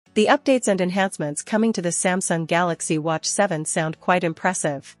The updates and enhancements coming to the Samsung Galaxy Watch 7 sound quite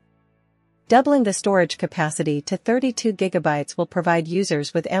impressive. Doubling the storage capacity to 32 GB will provide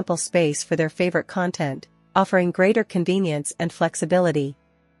users with ample space for their favorite content, offering greater convenience and flexibility.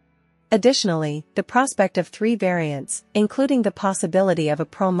 Additionally, the prospect of 3 variants, including the possibility of a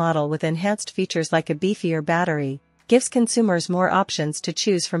Pro model with enhanced features like a beefier battery, gives consumers more options to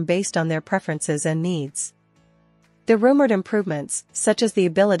choose from based on their preferences and needs. The rumored improvements, such as the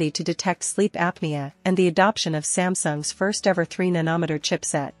ability to detect sleep apnea and the adoption of Samsung's first-ever 3nm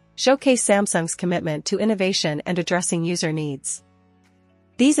chipset, showcase Samsung's commitment to innovation and addressing user needs.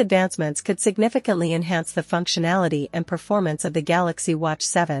 These advancements could significantly enhance the functionality and performance of the Galaxy Watch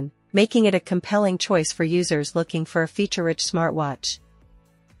 7, making it a compelling choice for users looking for a feature-rich smartwatch.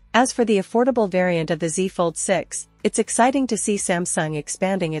 As for the affordable variant of the Z Fold 6, it's exciting to see Samsung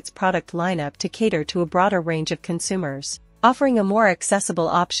expanding its product lineup to cater to a broader range of consumers, offering a more accessible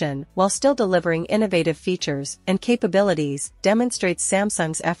option while still delivering innovative features and capabilities. Demonstrates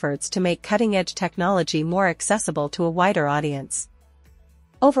Samsung's efforts to make cutting-edge technology more accessible to a wider audience.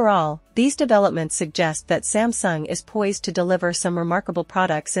 Overall, these developments suggest that Samsung is poised to deliver some remarkable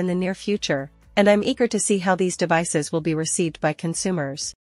products in the near future, and I'm eager to see how these devices will be received by consumers.